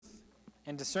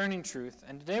and discerning truth.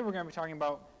 And today we're going to be talking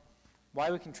about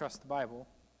why we can trust the Bible.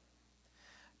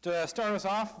 To start us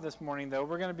off this morning, though,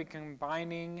 we're going to be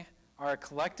combining our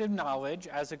collective knowledge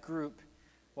as a group.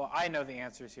 Well, I know the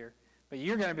answers here, but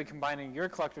you're going to be combining your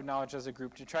collective knowledge as a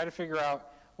group to try to figure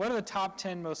out what are the top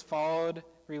 10 most followed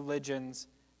religions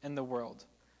in the world.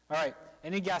 All right,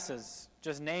 any guesses?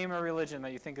 Just name a religion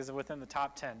that you think is within the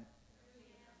top 10.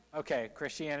 Okay,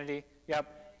 Christianity. Yep.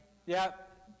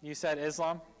 You said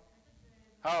Islam?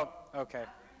 Oh, okay.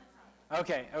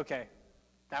 Okay.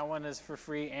 That one is for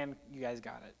free, and you guys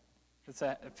got it. It's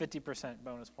at 50%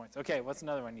 bonus points. Okay, what's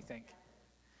another one you think?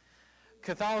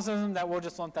 Catholicism, that we'll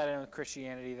just lump that in with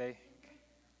Christianity.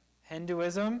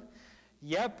 Hinduism,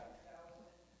 yep.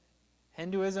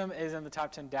 Hinduism is in the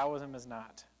top 10. Taoism is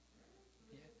not.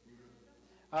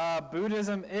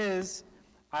 Buddhism is,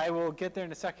 I will get there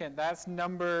in a second.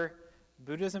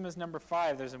 Buddhism is number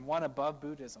 5. There's one above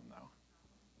Buddhism, though.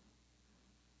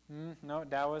 No,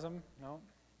 Taoism, no.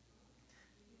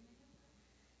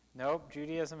 Nope,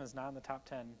 Judaism is not in the top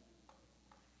 10.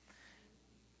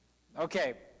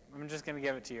 Okay, I'm just going to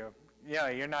give it to you. Yeah,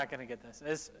 you're not going to get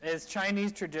this. It's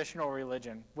Chinese traditional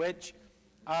religion, which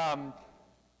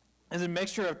is a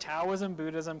mixture of Taoism,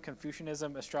 Buddhism,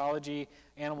 Confucianism, astrology,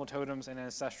 animal totems, and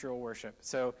ancestral worship.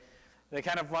 So they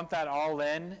kind of lump that all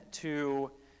in to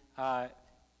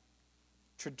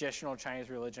traditional Chinese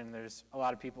religion. There's a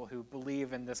lot of people who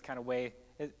believe in this kind of way.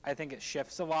 I think it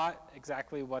shifts a lot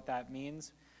exactly what that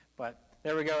means. But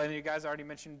there we go. And you guys already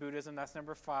mentioned Buddhism. That's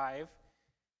number 5.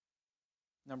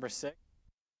 Number 6.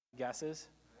 Guesses?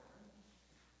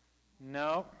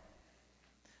 No.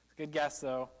 It's a good guess,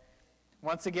 though.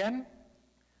 Once again,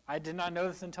 I did not know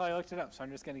this until I looked it up, so I'm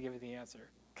just going to give you the answer,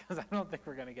 because I don't think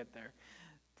we're going to get there.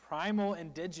 Primal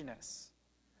indigenous.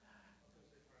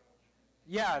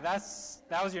 Yeah, that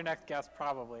was your next guess,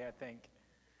 probably, I think.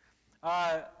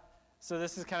 So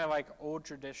this is kind of like old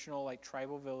traditional, like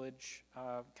tribal village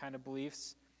kind of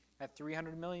beliefs at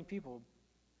 300 million people.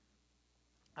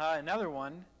 Another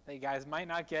one that you guys might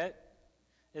not get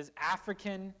is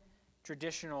African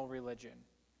traditional religion.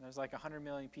 There's like 100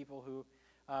 million people who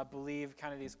believe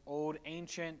kind of these old,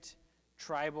 ancient,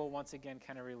 tribal, once again,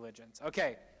 kind of religions.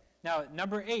 Okay, now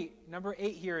number 8. Number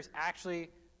 8 here is actually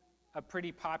a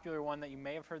pretty popular one that you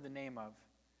may have heard the name of.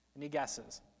 Any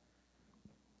guesses?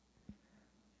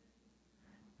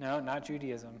 No, not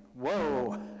Judaism.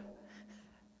 Whoa!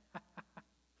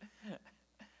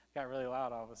 Got really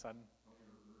loud all of a sudden.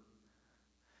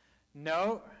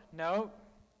 No.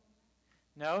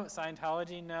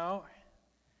 Scientology, no.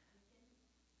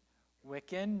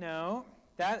 Wiccan, no.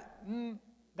 That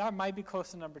might be close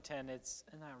to number 10. It's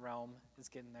in that realm. It's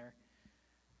getting there.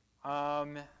 Let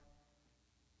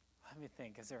me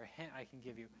think. Is there a hint I can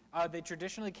give you? They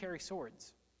traditionally carry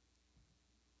swords.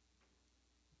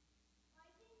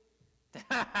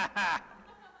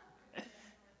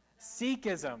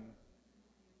 Sikhism.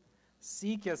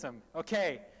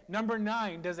 Okay, number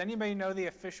 9. Does anybody know the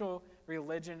official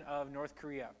religion of North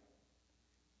Korea?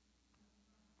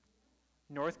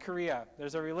 North Korea.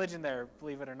 There's a religion there,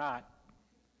 believe it or not.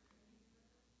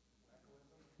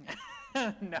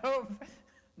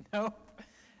 Nope.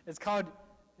 It's called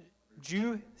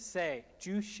Juche.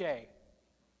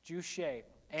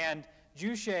 And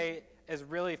Juche is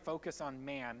really focused on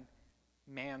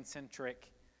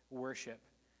man-centric worship.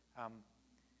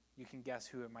 You can guess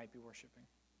who it might be worshiping.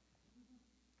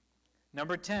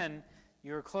 Number 10,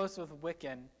 you were close with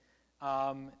Wiccan.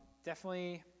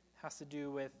 Definitely has to do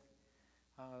with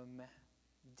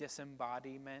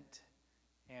disembodiment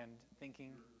and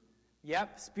thinking.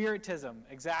 Yep, Spiritism,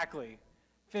 exactly.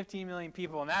 15 million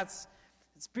people, and that's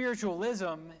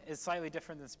spiritualism is slightly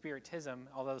different than Spiritism,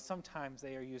 although sometimes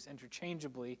they are used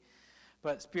interchangeably.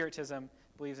 But Spiritism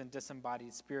believes in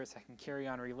disembodied spirits that can carry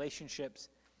on relationships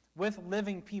with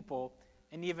living people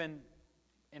and even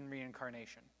in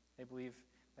reincarnation. They believe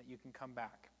that you can come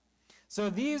back. So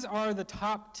these are the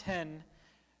top 10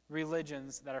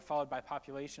 religions that are followed by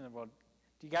population in the world.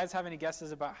 Do you guys have any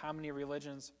guesses about how many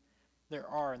religions there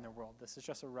are in the world? This is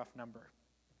just a rough number.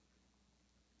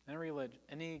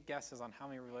 Any guesses on how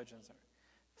many religions are?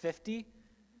 50?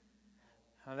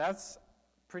 That's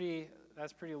pretty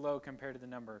low compared to the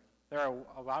number. There are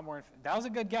a lot more. That was a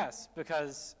good guess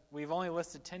because we've only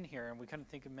listed 10 here and we couldn't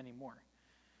think of many more.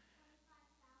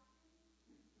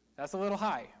 That's a little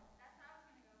high.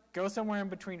 Go somewhere in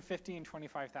between 50 and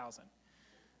 25,000.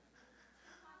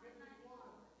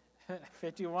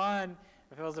 51.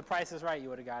 If it was The Price is Right, you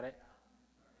would have got it.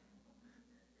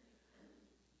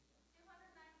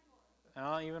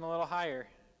 Oh, even a little higher.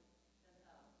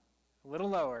 A little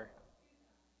lower.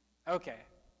 Okay,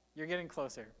 you're getting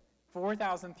closer.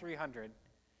 4,300.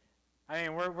 I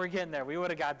mean, we're getting there. We would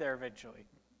have got there eventually,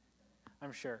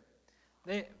 I'm sure.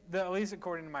 At least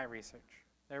according to my research,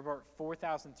 there are about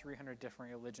 4,300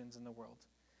 different religions in the world.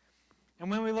 And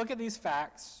when we look at these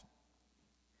facts,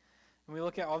 and we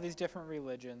look at all these different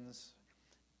religions,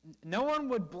 no one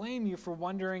would blame you for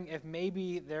wondering if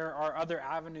maybe there are other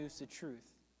avenues to truth,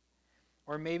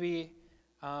 or maybe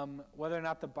whether or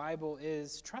not the Bible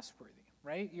is trustworthy,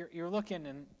 right? You're looking,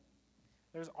 and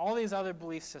there's all these other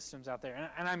belief systems out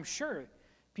there, and I'm sure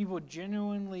people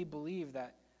genuinely believe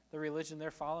that the religion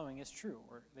they're following is true,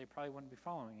 or they probably wouldn't be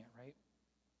following it, right?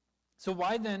 So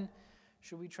why then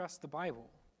should we trust the Bible?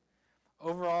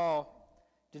 Overall,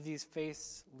 do these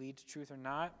faiths lead to truth or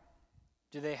not?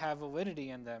 Do they have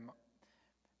validity in them?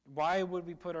 Why would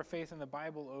we put our faith in the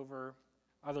Bible over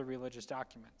other religious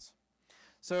documents?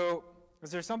 So,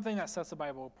 is there something that sets the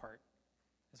Bible apart?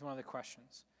 Is one of the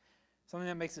questions. Something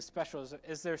that makes it special.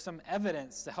 Is there some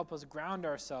evidence to help us ground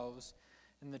ourselves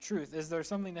in the truth? Is there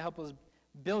something to help us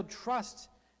build trust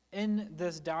in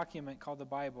this document called the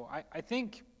Bible? I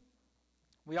think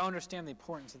we all understand the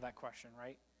importance of that question,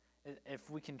 right? If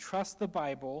we can trust the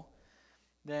Bible,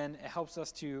 then it helps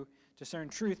us to discern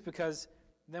truth, because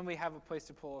then we have a place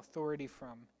to pull authority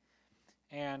from.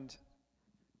 And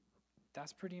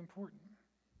that's pretty important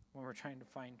when we're trying to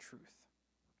find truth.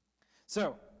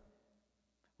 So,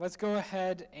 let's go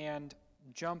ahead and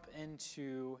jump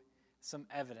into some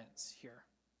evidence here.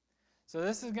 So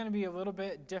this is going to be a little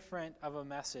bit different of a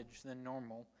message than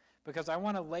normal, because I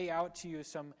want to lay out to you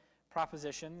some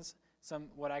propositions, some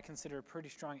what I consider pretty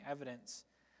strong evidence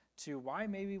to why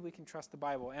maybe we can trust the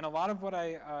Bible. And a lot of what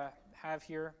I have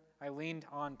here, I leaned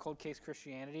on Cold Case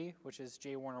Christianity, which is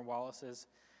J. Warner Wallace's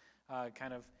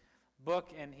kind of book,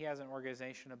 and he has an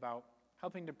organization about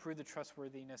helping to prove the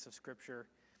trustworthiness of Scripture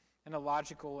in a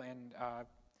logical and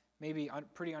maybe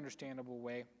pretty understandable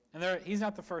way. And he's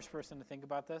not the first person to think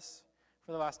about this.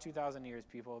 For the last 2,000 years,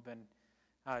 people have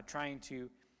been trying to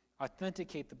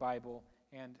authenticate the Bible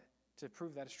and to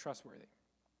prove that it's trustworthy.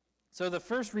 So the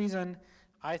first reason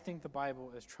I think the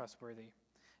Bible is trustworthy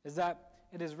is that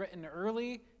it is written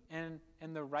early and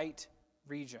in the right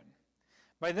region.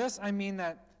 By this, I mean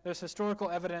that there's historical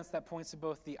evidence that points to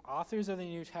both the authors of the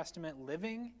New Testament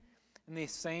living in the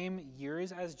same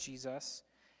years as Jesus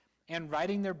and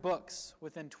writing their books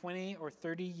within 20 or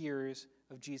 30 years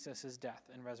of Jesus' death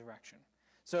and resurrection.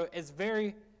 So it's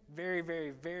very, very,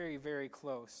 very, very, very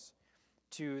close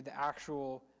to the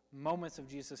actual moments of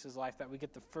Jesus' life that we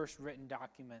get the first written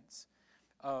documents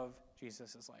of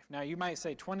Jesus' life. Now, you might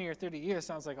say 20 or 30 years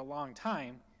sounds like a long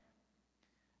time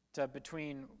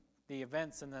between the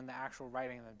events and then the actual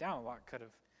writing them down. A lot could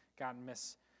have gotten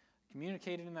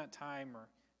miscommunicated in that time or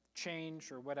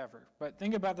changed or whatever. But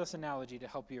think about this analogy to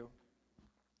help you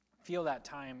feel that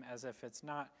time as if it's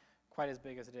not quite as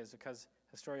big as it is, because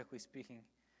historically speaking,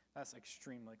 that's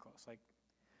extremely close, like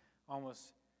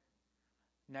almost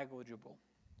negligible.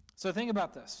 So think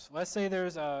about this. Let's say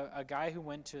there's a guy who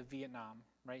went to Vietnam,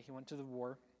 right? He went to the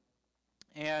war,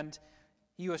 and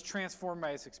he was transformed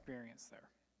by his experience there,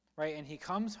 right? And he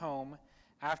comes home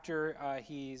after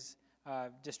he's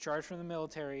discharged from the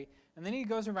military, and then he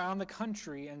goes around the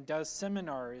country and does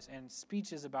seminars and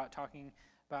speeches about talking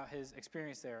about his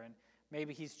experience there. And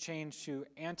maybe he's changed to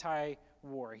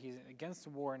anti-war. He's against the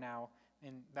war now,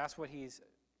 and that's what he's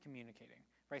communicating,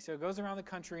 right? So he goes around the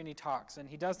country and he talks, and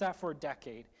he does that for a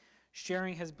decade,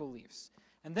 sharing his beliefs.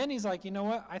 And then he's like, you know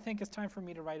what? I think it's time for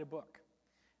me to write a book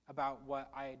about what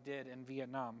I did in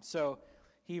Vietnam. So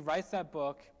he writes that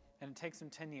book, and it takes him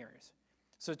 10 years.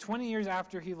 So 20 years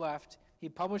after he left, he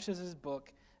publishes his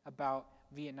book about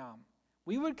Vietnam.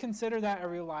 We would consider that a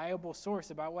reliable source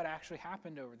about what actually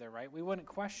happened over there, right? We wouldn't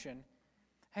question,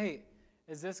 hey,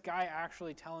 is this guy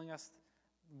actually telling us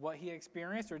what he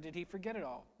experienced, or did he forget it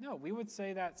all? No, we would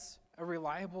say that's a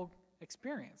reliable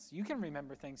experience. You can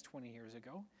remember things 20 years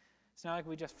ago. It's not like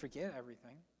we just forget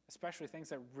everything, especially things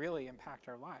that really impact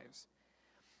our lives.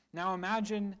 Now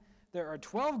imagine there are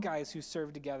 12 guys who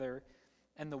served together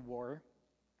in the war.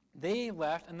 They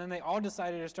left, and then they all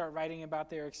decided to start writing about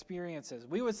their experiences.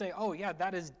 We would say, oh yeah,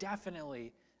 that is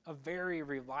definitely a very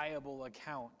reliable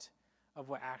account of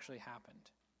what actually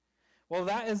happened. Well,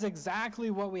 that is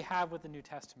exactly what we have with the New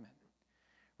Testament,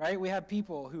 right? We have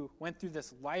people who went through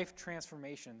this life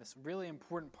transformation, this really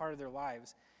important part of their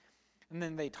lives, and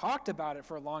then they talked about it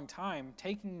for a long time,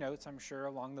 taking notes, I'm sure,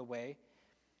 along the way,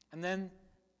 and then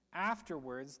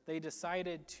afterwards, they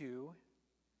decided to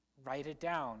write it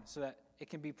down so that it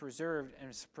can be preserved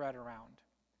and spread around.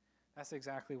 That's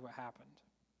exactly what happened.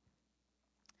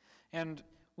 And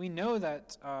we know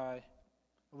that, at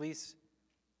least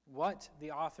what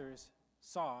the authors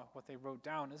saw, what they wrote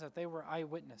down, is that they were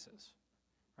eyewitnesses,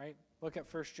 right? Look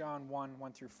at 1 John 1,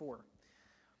 1 through 4.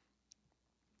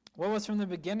 What was from the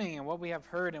beginning, and what we have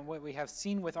heard, and what we have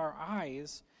seen with our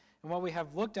eyes, and what we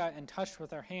have looked at and touched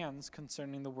with our hands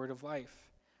concerning the word of life.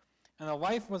 And the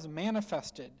life was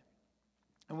manifested,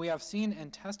 and we have seen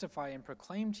and testify and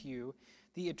proclaim to you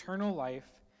the eternal life,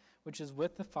 which is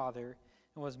with the Father,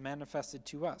 and was manifested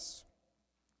to us.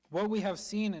 What we have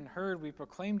seen and heard we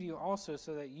proclaim to you also,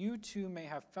 so that you too may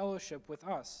have fellowship with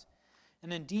us.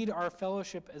 And indeed our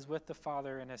fellowship is with the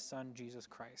Father and his Son, Jesus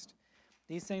Christ.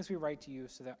 These things we write to you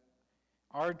so that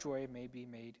our joy may be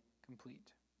made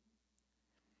complete.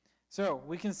 So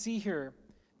we can see here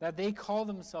that they call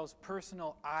themselves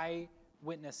personal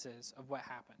eyewitnesses of what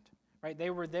happened. Right? They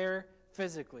were there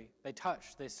physically. They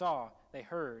touched, they saw, they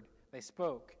heard, they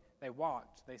spoke, they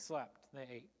walked, they slept, they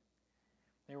ate.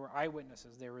 They were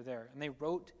eyewitnesses. They were there. And they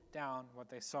wrote down what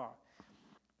they saw.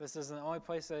 This isn't the only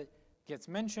place that gets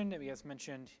mentioned. It gets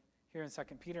mentioned here in 2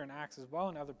 Peter and Acts as well,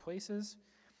 and other places.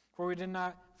 For we did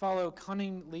not follow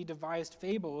cunningly devised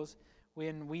fables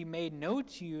when we made known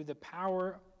to you the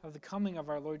power of the coming of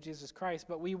our Lord Jesus Christ,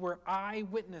 but we were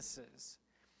eyewitnesses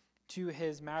to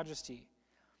his majesty.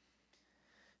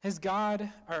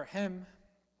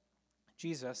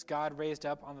 Jesus, God raised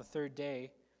up on the third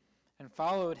day and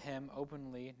followed him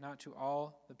openly, not to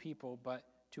all the people, but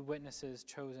to witnesses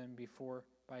chosen before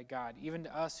by God, even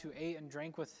to us who ate and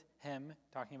drank with him,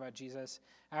 talking about Jesus,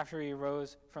 after he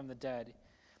rose from the dead.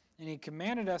 And he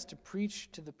commanded us to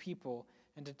preach to the people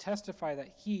and to testify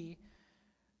that he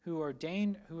who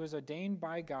was ordained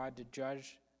by God to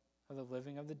judge of the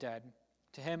living of the dead,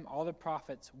 to him all the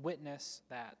prophets witness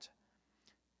that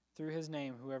through his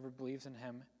name whoever believes in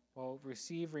him will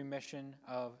receive remission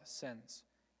of sins.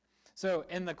 So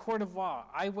in the court of law,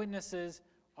 eyewitnesses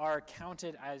are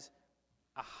counted as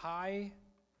a high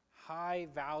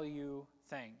value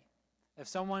thing.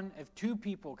 If two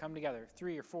people come together,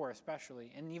 3 or 4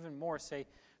 especially, and even more say,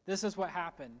 this is what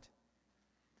happened,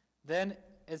 then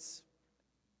it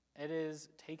is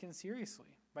taken seriously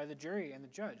by the jury and the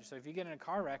judge. So if you get in a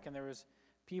car wreck and there was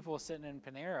people sitting in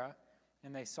Panera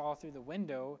and they saw through the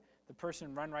window the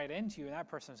person run right into you, and that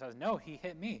person says, no, he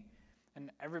hit me. And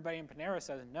everybody in Panera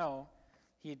says, no,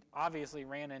 he obviously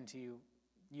ran into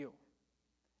you.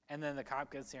 And then the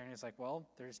cop gets there and he's like, well,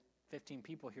 there's 15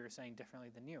 people here saying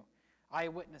differently than you.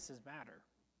 Eyewitnesses matter,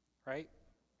 right?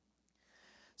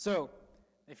 So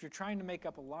if you're trying to make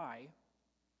up a lie,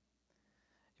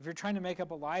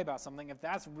 about something, if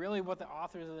that's really what the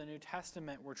authors of the New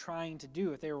Testament were trying to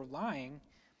do, if they were lying,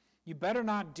 you better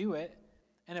not do it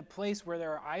in a place where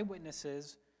there are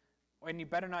eyewitnesses, and you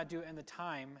better not do it in the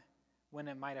time when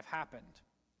it might have happened.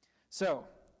 So,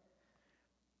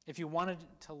 if you wanted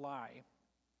to lie,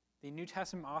 the New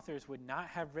Testament authors would not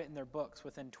have written their books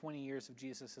within 20 years of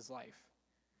Jesus' life.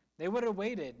 They would have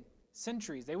waited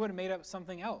centuries. They would have made up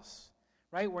something else,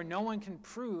 right, where no one can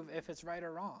prove if it's right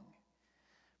or wrong.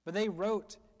 But they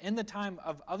wrote in the time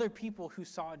of other people who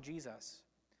saw Jesus.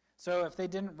 So if they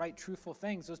didn't write truthful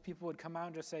things, those people would come out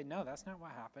and just say, no, that's not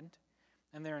what happened.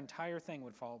 And their entire thing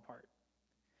would fall apart.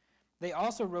 They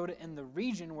also wrote it in the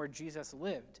region where Jesus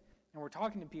lived. And we're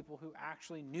talking to people who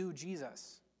actually knew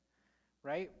Jesus,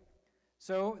 right?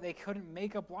 So they couldn't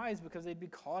make up lies because they'd be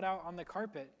called out on the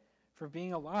carpet for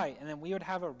being a lie. And then we would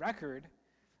have a record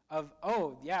of,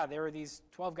 oh, yeah, there were these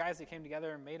 12 guys that came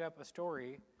together and made up a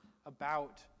story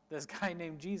about this guy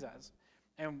named Jesus.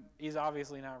 And he's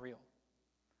obviously not real.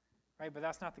 Right? But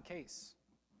that's not the case.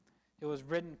 It was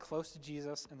written close to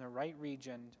Jesus in the right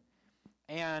region,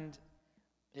 and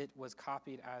it was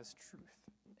copied as truth.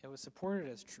 It was supported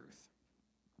as truth.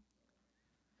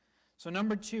 So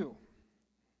number 2,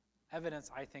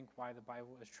 evidence, I think, why the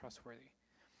Bible is trustworthy,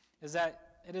 is that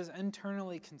it is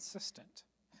internally consistent.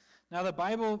 Now, the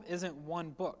Bible isn't one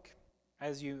book.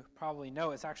 As you probably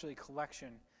know, it's actually a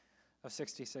collection of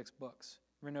 66 books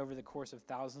written over the course of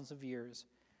thousands of years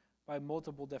by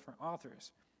multiple different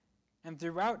authors. And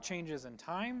throughout changes in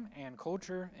time and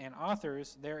culture and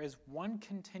authors, there is one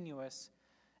continuous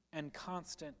and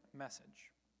constant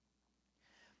message.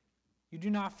 You do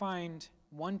not find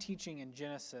one teaching in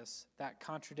Genesis that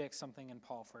contradicts something in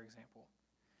Paul, for example,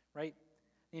 right?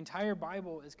 The entire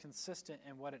Bible is consistent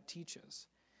in what it teaches.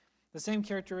 The same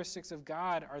characteristics of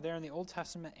God are there in the Old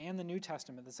Testament and the New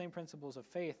Testament, the same principles of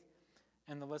faith,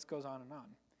 and the list goes on and on.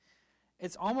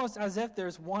 It's almost as if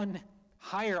there's one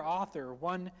higher author,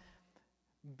 one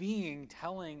being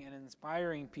telling and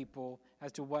inspiring people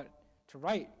as to what to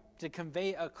write, to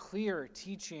convey a clear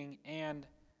teaching and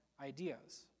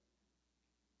ideas.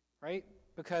 Right?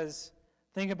 Because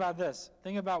Think about this.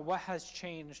 Think about what has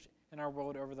changed in our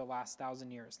world over the last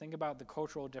 1,000 years. Think about the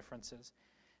cultural differences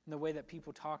and the way that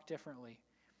people talk differently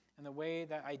and the way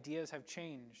that ideas have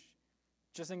changed.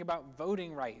 Just think about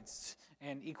voting rights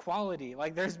and equality.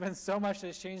 Like, there's been so much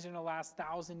that's changed in the last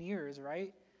 1,000 years,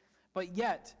 right? But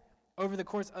yet, over the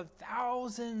course of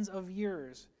thousands of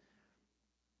years,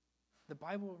 the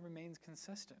Bible remains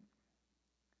consistent.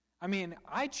 I mean,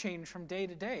 I change from day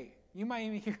to day. You might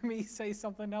even hear me say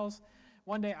something else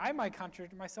one day. I might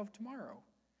contradict myself tomorrow.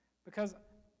 Because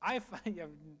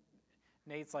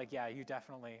Nate's like, yeah, you're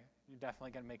definitely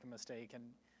going to make a mistake and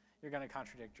you're going to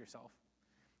contradict yourself.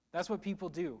 That's what people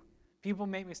do. People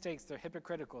make mistakes. They're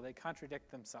hypocritical. They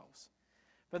contradict themselves.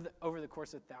 But over the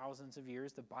course of thousands of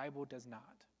years, the Bible does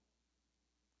not.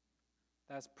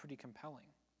 That's pretty compelling,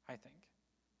 I think.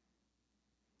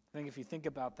 I think if you think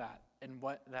about that and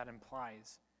what that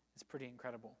implies, it's pretty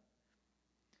incredible.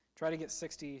 Try to get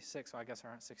 66, well, I guess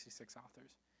there aren't 66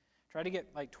 authors. Try to get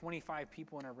like 25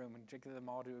 people in a room and get them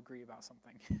all to agree about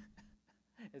something.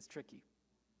 It's tricky.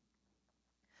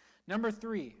 Number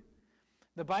 3,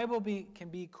 the Bible can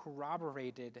be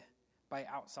corroborated by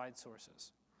outside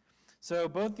sources. So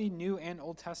both the New and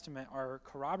Old Testament are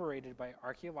corroborated by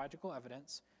archaeological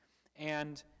evidence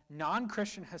and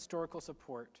non-Christian historical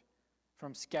support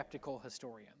from skeptical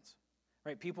historians,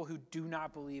 right? People who do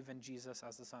not believe in Jesus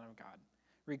as the Son of God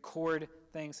record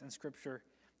things in Scripture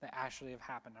that actually have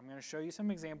happened. I'm going to show you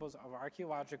some examples of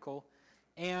archaeological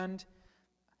and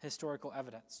historical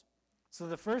evidence. So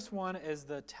the first one is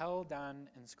the Tel Dan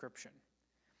inscription.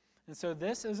 And so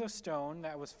this is a stone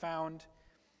that was found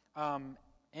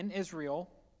in Israel,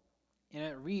 and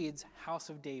it reads House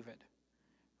of David,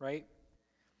 right?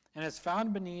 And it's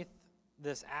found beneath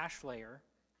this ash layer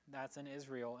that's in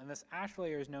Israel, and this ash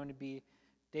layer is known to be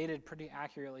dated pretty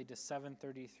accurately to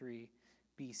 733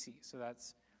 BC, so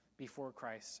that's before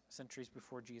Christ, centuries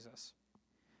before Jesus.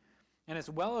 And it's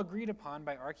well agreed upon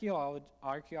by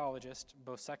archaeologists,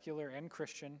 both secular and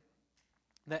Christian,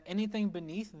 that anything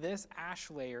beneath this ash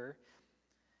layer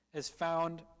is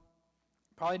found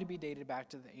probably to be dated back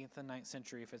to the 8th and 9th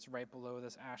century if it's right below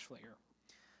this ash layer.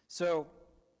 So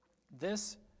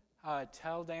this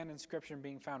Tel Dan inscription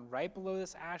being found right below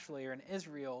this ash layer in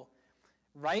Israel,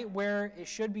 right where it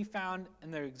should be found in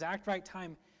the exact right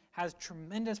time, has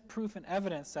tremendous proof and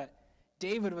evidence that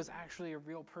David was actually a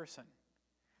real person.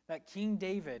 That King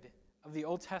David of the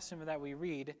Old Testament that we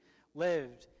read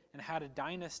lived and had a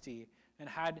dynasty and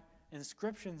had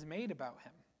inscriptions made about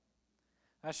him.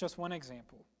 That's just one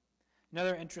example.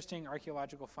 Another interesting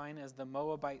archaeological find is the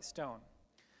Moabite stone.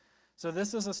 So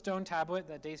this is a stone tablet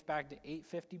that dates back to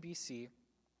 850 BC.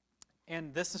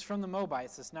 And this is from the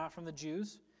Moabites. It's not from the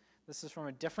Jews. This is from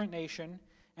a different nation.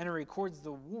 And it records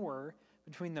the war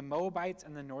between the Moabites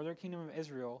and the northern kingdom of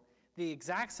Israel, the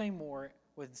exact same war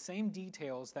with the same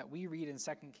details that we read in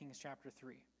 2 Kings chapter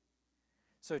 3.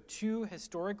 So two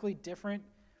historically different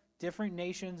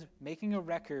nations making a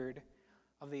record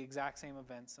of the exact same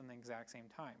events in the exact same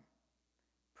time.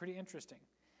 Pretty interesting.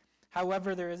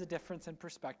 However, there is a difference in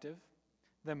perspective.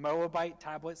 The Moabite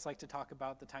tablets like to talk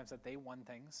about the times that they won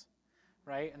things,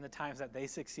 right? And the times that they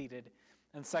succeeded.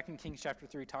 And 2 Kings chapter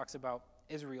 3 talks about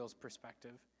Israel's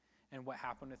perspective and what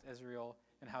happened with Israel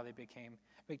and how they became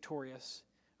victorious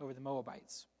over the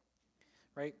Moabites,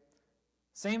 right?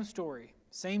 Same story,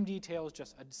 same details,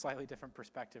 just a slightly different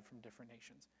perspective from different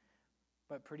nations.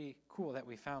 But pretty cool that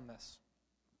we found this.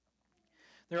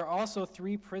 There are also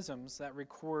 3 prisms that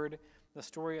record the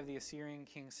story of the Assyrian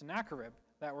king Sennacherib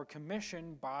that were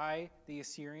commissioned by the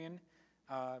Assyrian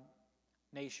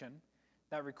nation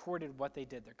that recorded what they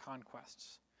did, their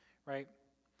conquests, right?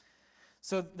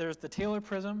 So there's the Taylor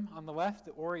prism on the left,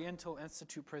 the Oriental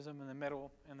Institute prism in the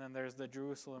middle, and then there's the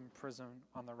Jerusalem prism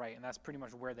on the right, and that's pretty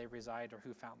much where they reside or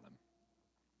who found them.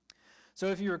 So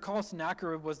if you recall,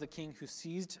 Sennacherib was the king who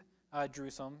sieged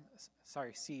Jerusalem,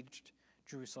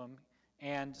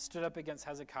 and stood up against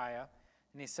Hezekiah,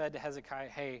 and he said to Hezekiah,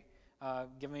 hey,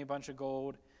 give me a bunch of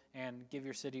gold and give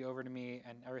your city over to me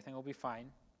and everything will be fine.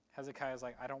 Hezekiah's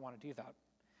like, I don't want to do that.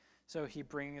 So he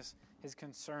brings his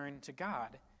concern to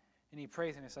God, and he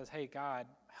prays and he says, hey, God,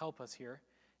 help us here.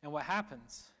 And what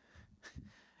happens?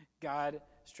 God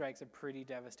strikes a pretty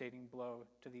devastating blow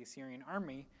to the Assyrian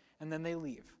army, and then they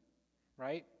leave,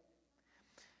 right?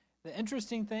 The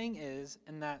interesting thing is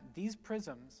in that these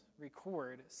prisms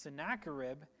record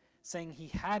Sennacherib saying he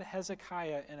had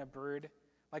Hezekiah in a bird,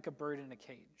 like a bird in a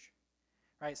cage,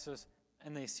 right? So,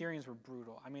 and the Assyrians were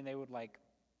brutal. I mean, they would like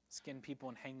skin people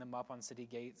and hang them up on city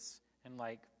gates and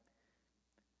like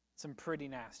some pretty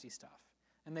nasty stuff.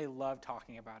 And they loved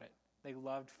talking about it. They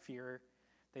loved fear.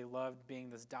 They loved being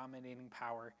this dominating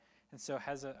power. And so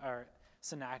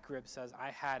Sennacherib says,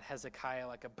 I had Hezekiah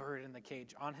like a bird in the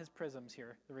cage on his prisms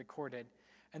here, they're recorded.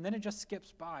 And then it just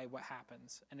skips by what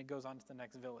happens, and it goes on to the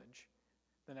next village,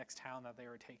 the next town that they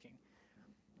were taking.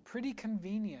 Pretty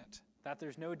convenient that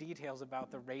there's no details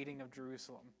about the raiding of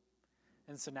Jerusalem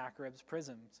and Sennacherib's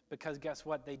prisons, because guess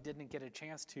what? They didn't get a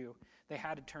chance to. They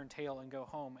had to turn tail and go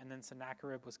home, and then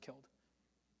Sennacherib was killed.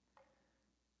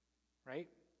 Right?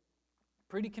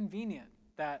 Pretty convenient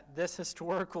that this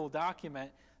historical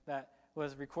document that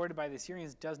was recorded by the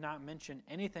Assyrians does not mention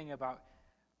anything about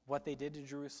what they did to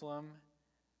Jerusalem,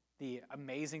 the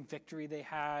amazing victory they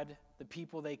had, the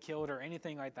people they killed, or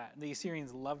anything like that. The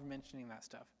Assyrians loved mentioning that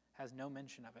stuff. Has no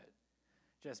mention of it.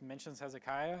 Just mentions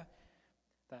Hezekiah,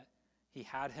 that he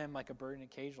had him like a bird in a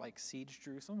cage, like siege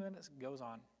Jerusalem, and it goes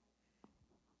on.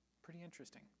 Pretty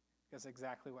interesting. That's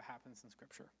exactly what happens in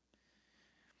Scripture.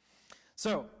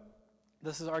 So,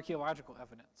 this is archaeological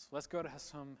evidence. Let's go to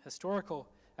some historical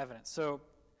evidence. So,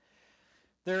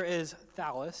 there is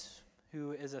Thallus,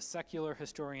 who is a secular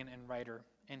historian and writer,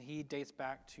 and he dates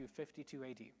back to 52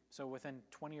 AD, so within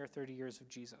 20 or 30 years of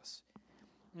Jesus.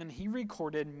 And he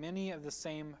recorded many of the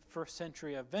same first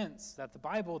century events that the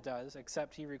Bible does,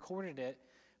 except he recorded it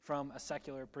from a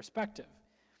secular perspective.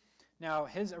 Now,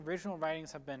 his original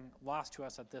writings have been lost to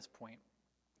us at this point,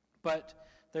 but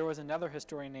there was another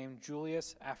historian named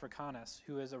Julius Africanus,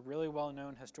 who is a really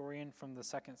well-known historian from the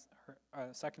second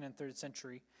and third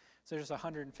century, so just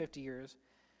 150 years,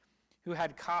 who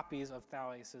had copies of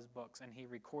Thallus' books, and he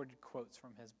recorded quotes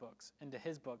from his books into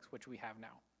his books, which we have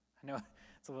now. I know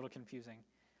it's a little confusing,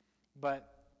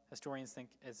 but historians think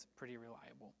it's pretty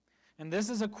reliable. And this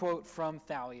is a quote from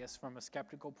Thallus from a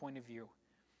skeptical point of view,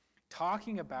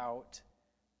 talking about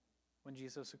when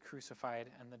Jesus was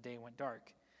crucified and the day went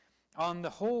dark. On the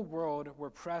whole world were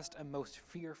pressed a most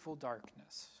fearful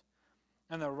darkness,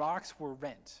 and the rocks were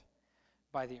rent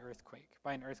by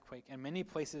an earthquake, and many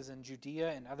places in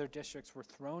Judea and other districts were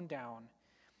thrown down.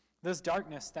 This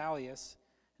darkness Thallus,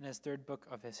 in his third book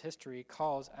of his history,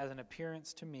 calls as an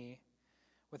appearance to me,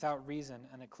 without reason,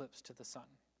 an eclipse to the sun.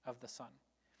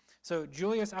 So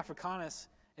Julius Africanus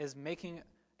is making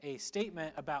a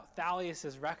statement about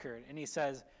Thallus' record, and he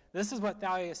says, this is what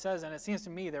Thallus says, and it seems to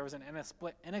me there was an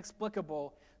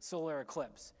inexplicable solar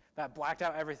eclipse that blacked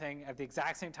out everything at the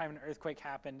exact same time an earthquake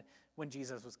happened when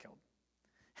Jesus was killed.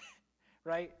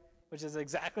 Right? Which is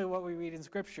exactly what we read in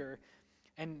Scripture.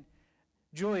 And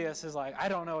Julius is like, I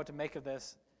don't know what to make of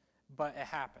this, but it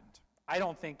happened. I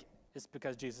don't think it's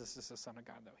because Jesus is the Son of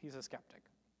God, though. He's a skeptic.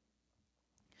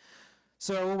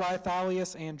 So while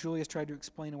Thallus and Julius tried to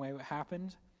explain away what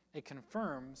happened, it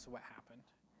confirms what happened,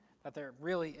 that there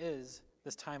really is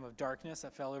this time of darkness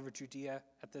that fell over Judea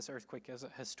at this earthquake as a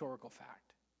historical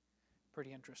fact.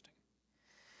 Pretty interesting.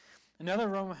 Another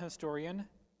Roman historian,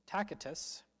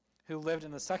 Tacitus, who lived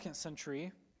in the 2nd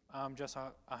century, just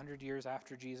 100 years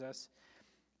after Jesus,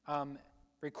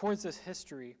 records this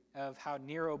history of how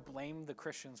Nero blamed the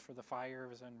Christians for the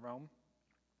fires in Rome.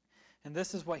 And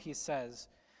this is what he says,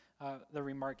 the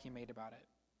remark he made about it.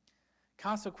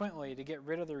 Consequently, to get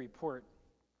rid of the report,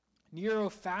 Nero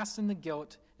fastened the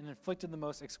guilt and inflicted the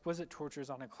most exquisite tortures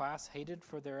on a class hated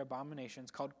for their abominations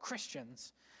called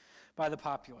Christians by the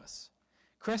populace.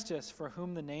 Christus, for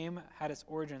whom the name had its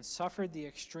origin, suffered the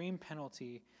extreme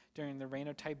penalty during the reign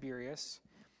of Tiberius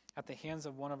at the hands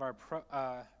of one of our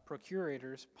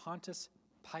procurators, Pontius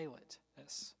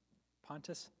Pilatus,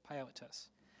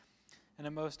 and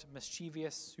a most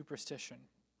mischievous superstition.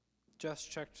 Thus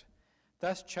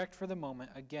checked for the moment,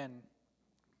 again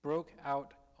broke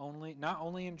out not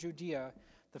only in Judea,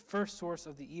 the first source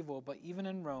of the evil, but even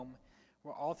in Rome,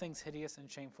 where all things hideous and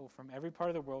shameful from every part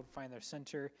of the world find their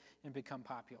center and become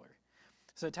popular.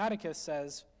 So Tacitus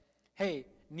says, hey,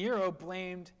 Nero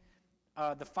blamed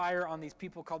the fire on these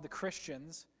people called the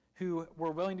Christians, who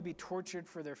were willing to be tortured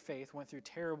for their faith, went through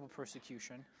terrible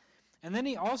persecution. And then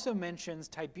he also mentions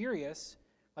Tiberius,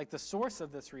 like the source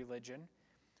of this religion,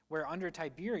 where under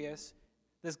Tiberius,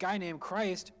 this guy named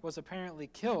Christ was apparently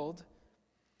killed,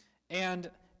 and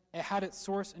it had its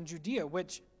source in Judea,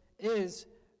 which is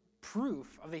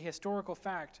proof of the historical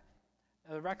fact,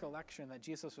 the recollection that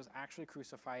Jesus was actually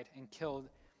crucified and killed,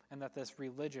 and that this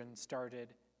religion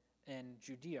started in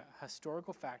Judea. A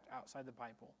historical fact outside the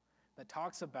Bible that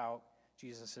talks about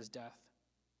Jesus' death.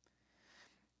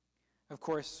 Of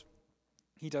course,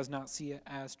 he does not see it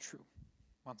as true.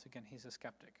 Once again, he's a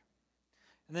skeptic.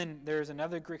 And then there's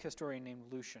another Greek historian named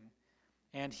Lucian,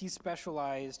 and he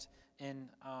specialized in,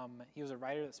 he was a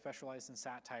writer that specialized in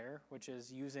satire, which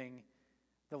is using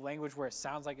the language where it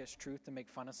sounds like it's truth to make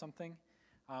fun of something,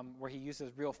 where he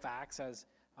uses real facts as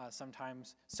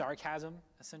sometimes sarcasm,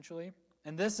 essentially.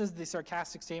 And this is the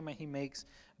sarcastic statement he makes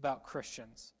about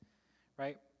Christians,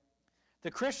 right?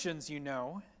 The Christians,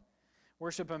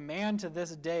 worship a man to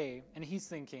this day, and he's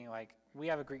thinking, like, we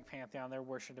have a Greek pantheon, they're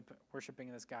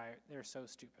worshiping this guy, they're so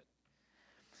stupid.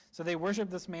 So they worship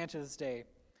this man to this day,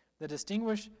 the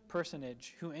distinguished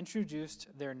personage who introduced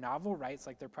their novel rites,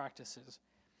 like their practices,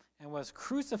 and was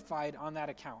crucified on that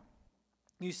account.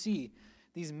 You see,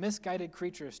 these misguided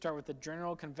creatures start with the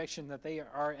general conviction that they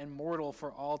are immortal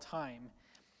for all time,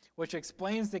 which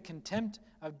explains the contempt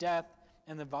of death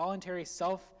and the voluntary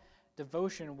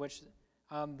self-devotion which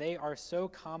they are so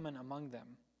common among them.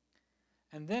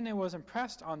 And then it was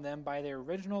impressed on them by their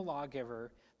original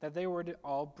lawgiver that they were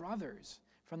all brothers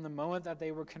from the moment that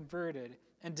they were converted,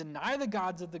 and deny the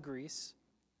gods of Greece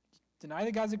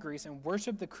and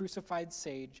worship the crucified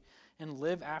sage and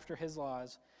live after his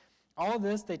laws. All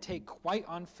this they take quite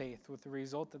on faith, with the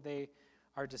result that they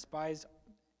despise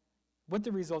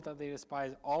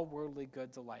all worldly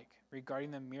goods alike,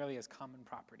 regarding them merely as common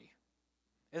property.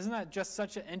 Isn't that just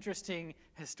such an interesting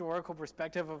historical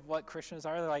perspective of what Christians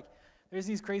are? They're like, there's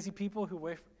these crazy people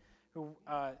who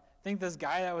think this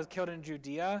guy that was killed in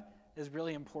Judea is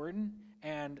really important,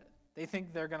 and they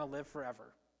think they're going to live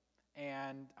forever.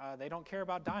 And they don't care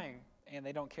about dying, and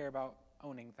they don't care about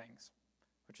owning things,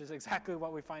 which is exactly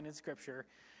what we find in Scripture.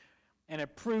 And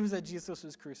it proves that Jesus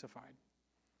was crucified.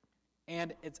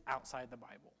 And it's outside the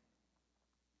Bible.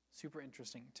 Super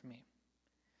interesting to me.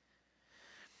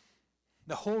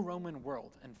 The whole Roman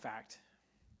world, in fact,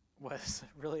 was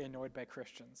really annoyed by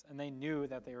Christians, and they knew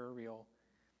that they were real,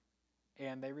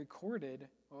 and they recorded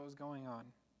what was going on.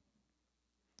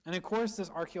 And of course,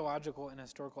 this archaeological and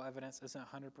historical evidence isn't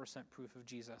 100% proof of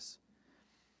Jesus.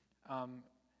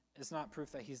 It's not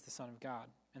proof that he's the Son of God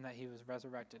and that he was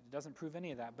resurrected. It doesn't prove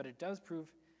any of that, but it does prove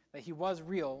that he was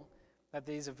real, that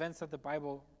these events that the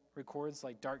Bible records,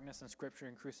 like darkness and Scripture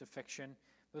and crucifixion,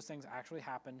 those things actually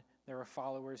happened. There were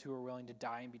followers who were willing to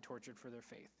die and be tortured for their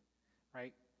faith,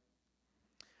 right?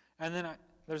 And then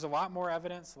there's a lot more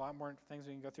evidence, a lot more things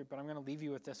we can go through, but I'm going to leave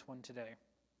you with this one today.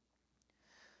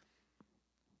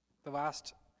 The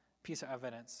last piece of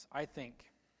evidence, I think,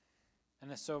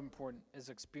 and it's so important, is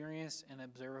experienced and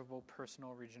observable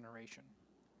personal regeneration.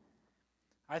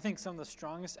 I think some of the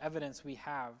strongest evidence we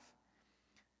have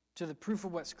to the proof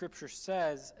of what Scripture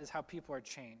says is how people are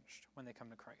changed when they come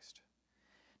to Christ.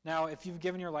 Now, if you've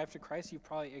given your life to Christ, you've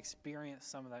probably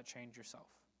experienced some of that change yourself.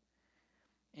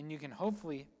 And you can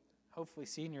hopefully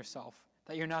see in yourself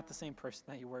that you're not the same person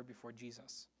that you were before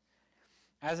Jesus.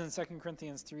 As in 2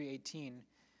 Corinthians 3:18,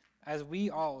 as we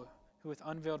all who with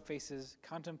unveiled faces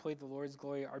contemplate the Lord's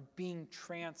glory are being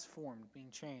transformed,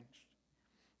 being changed,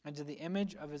 into the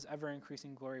image of his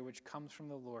ever-increasing glory, which comes from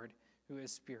the Lord, who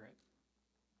is Spirit.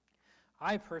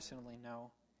 I personally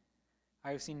know,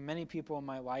 I've seen many people in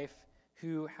my life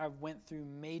who have went through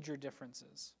major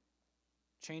differences,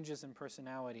 changes in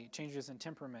personality, changes in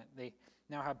temperament. They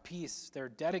now have peace, they're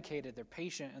dedicated, they're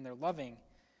patient, and they're loving.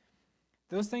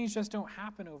 Those things just don't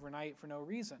happen overnight for no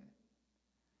reason.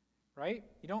 Right?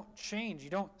 You don't change. You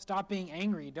don't stop being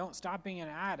angry. You don't stop being an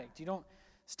addict. You don't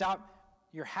stop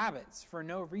your habits for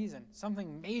no reason.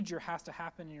 Something major has to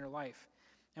happen in your life.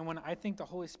 And when I think the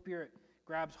Holy Spirit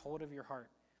grabs hold of your heart,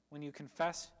 when you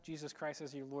confess Jesus Christ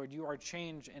as your Lord, you are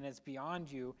changed, and it's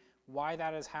beyond you why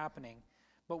that is happening.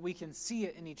 But we can see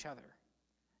it in each other.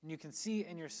 And you can see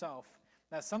in yourself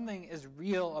that something is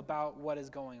real about what is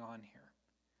going on here.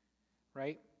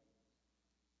 Right?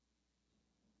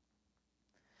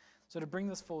 So to bring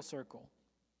this full circle,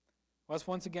 let's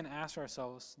once again ask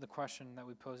ourselves the question that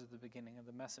we posed at the beginning of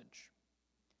the message.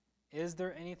 Is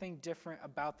there anything different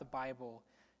about the Bible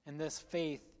and this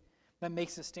faith that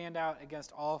makes it stand out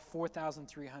against all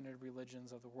 4,300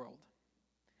 religions of the world?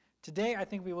 Today, I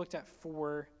think we looked at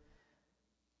 4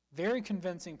 very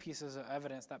convincing pieces of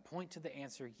evidence that point to the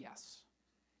answer yes.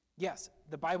 Yes,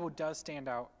 the Bible does stand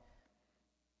out.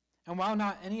 And while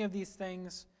not any of these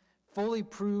things fully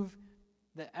prove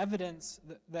the evidence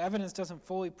doesn't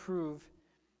fully prove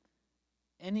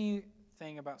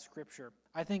anything about Scripture,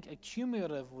 I think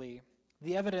accumulatively,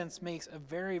 the evidence makes a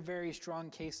very, very strong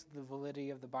case to the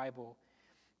validity of the Bible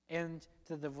and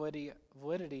to the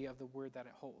validity of the word that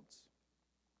it holds.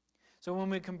 So when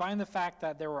we combine the fact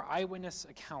that there were eyewitness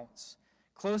accounts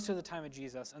close to the time of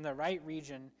Jesus in the right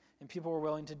region, and people were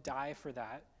willing to die for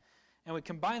that, and we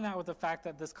combine that with the fact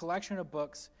that this collection of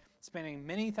books spanning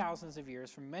many thousands of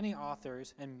years from many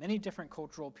authors and many different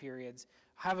cultural periods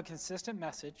have a consistent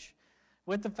message,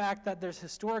 with the fact that there's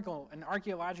historical and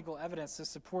archaeological evidence that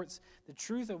supports the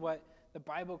truth of what the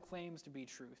Bible claims to be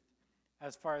truth,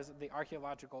 as far as the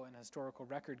archaeological and historical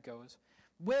record goes,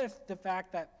 with the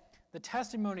fact that the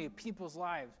testimony of people's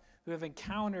lives who have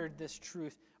encountered this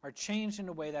truth are changed in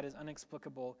a way that is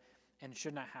inexplicable and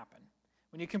should not happen.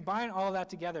 When you combine all of that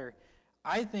together,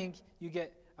 I think you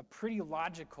get a pretty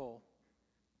logical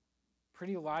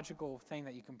thing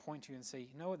that you can point to and say,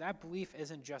 that belief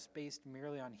isn't just based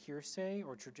merely on hearsay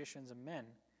or traditions of men,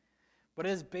 but it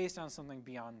is based on something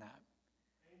beyond that.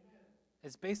 Amen.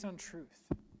 It's based on truth.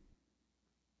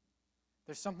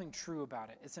 There's something true about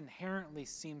it. It inherently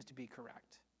seems to be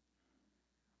correct.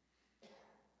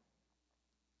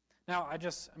 Now, I'm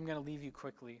going to leave you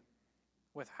quickly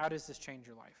with how does this change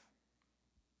your life?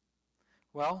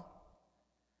 Well,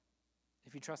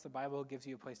 if you trust the Bible, it gives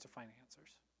you a place to find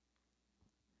answers.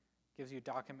 It gives you a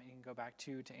document you can go back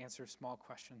to answer small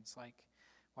questions like,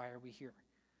 why are we here?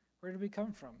 Where did we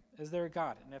come from? Is there a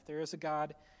God? And if there is a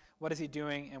God, what is he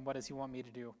doing and what does he want me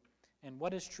to do? And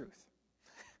what is truth?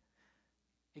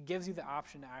 It gives you the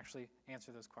option to actually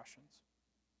answer those questions.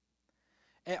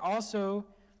 It also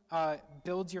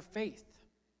builds your faith.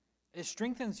 It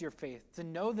strengthens your faith to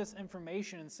know this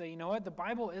information and say, the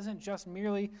Bible isn't just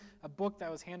merely a book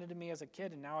that was handed to me as a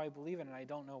kid and now I believe it and I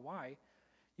don't know why.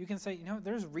 You can say,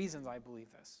 there's reasons I believe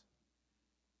this.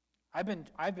 I've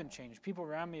been changed. People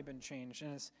around me have been changed.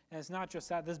 And it's not just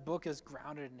that. This book is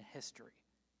grounded in history.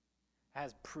 It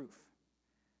has proof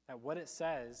that what it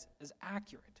says is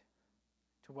accurate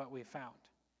to what we found.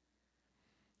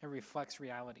 It reflects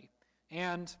reality.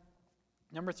 And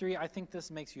number 3, I think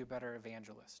this makes you a better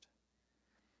evangelist.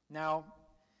 Now,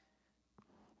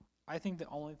 I think the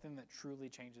only thing that truly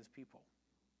changes people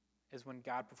is when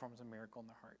God performs a miracle in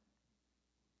their heart.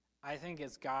 I think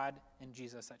it's God and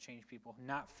Jesus that change people,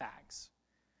 not facts.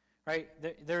 Right?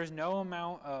 There's no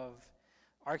amount of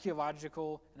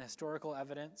archaeological and historical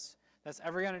evidence that's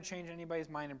ever going to change anybody's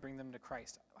mind and bring them to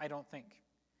Christ. I don't think.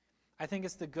 I think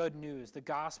it's the good news, the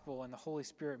gospel, and the Holy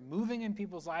Spirit moving in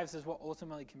people's lives is what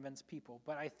ultimately convinces people.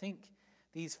 But I think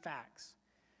these facts,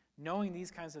 knowing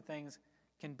these kinds of things,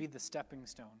 can be the stepping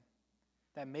stone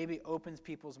that maybe opens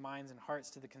people's minds and hearts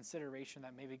to the consideration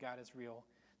that maybe God is real,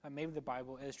 that maybe the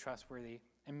Bible is trustworthy,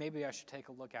 and maybe I should take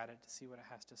a look at it to see what it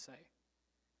has to say.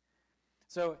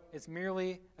 So it's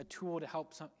merely a tool to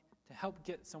help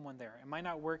get someone there. It might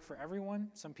not work for everyone.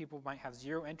 Some people might have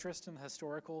zero interest in the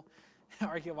historical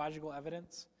archaeological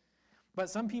evidence, but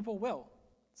some people will.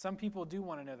 Some people do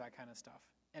want to know that kind of stuff,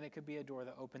 and it could be a door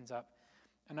that opens up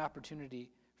an opportunity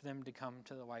for them to come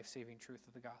to the life-saving truth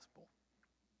of the gospel.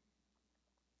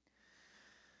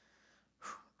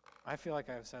 I feel like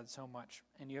I've said so much,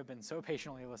 and you have been so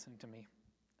patiently listening to me,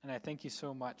 and I thank you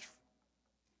so much.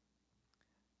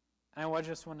 And I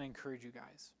just want to encourage you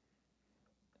guys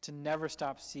to never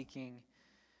stop seeking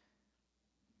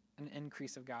an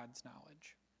increase of God's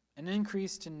knowledge, an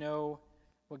increase to know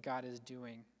what God is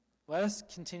doing. Let us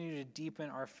continue to deepen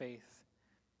our faith.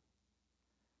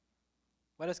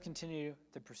 Let us continue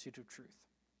the pursuit of truth.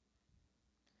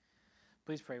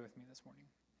 Please pray with me this morning.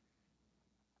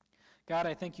 God,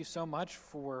 I thank you so much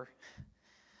for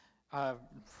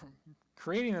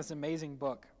creating this amazing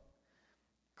book,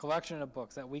 collection of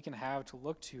books that we can have to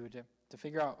look to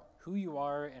figure out who you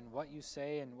are and what you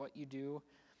say and what you do,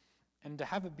 and to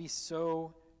have it be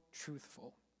so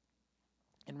truthful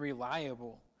and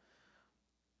reliable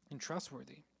and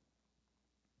trustworthy.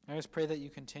 I just pray that you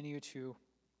continue to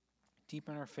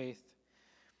deepen our faith,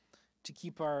 to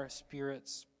keep our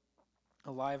spirits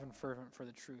alive and fervent for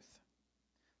the truth.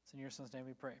 It's in your Son's name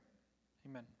we pray.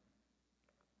 Amen.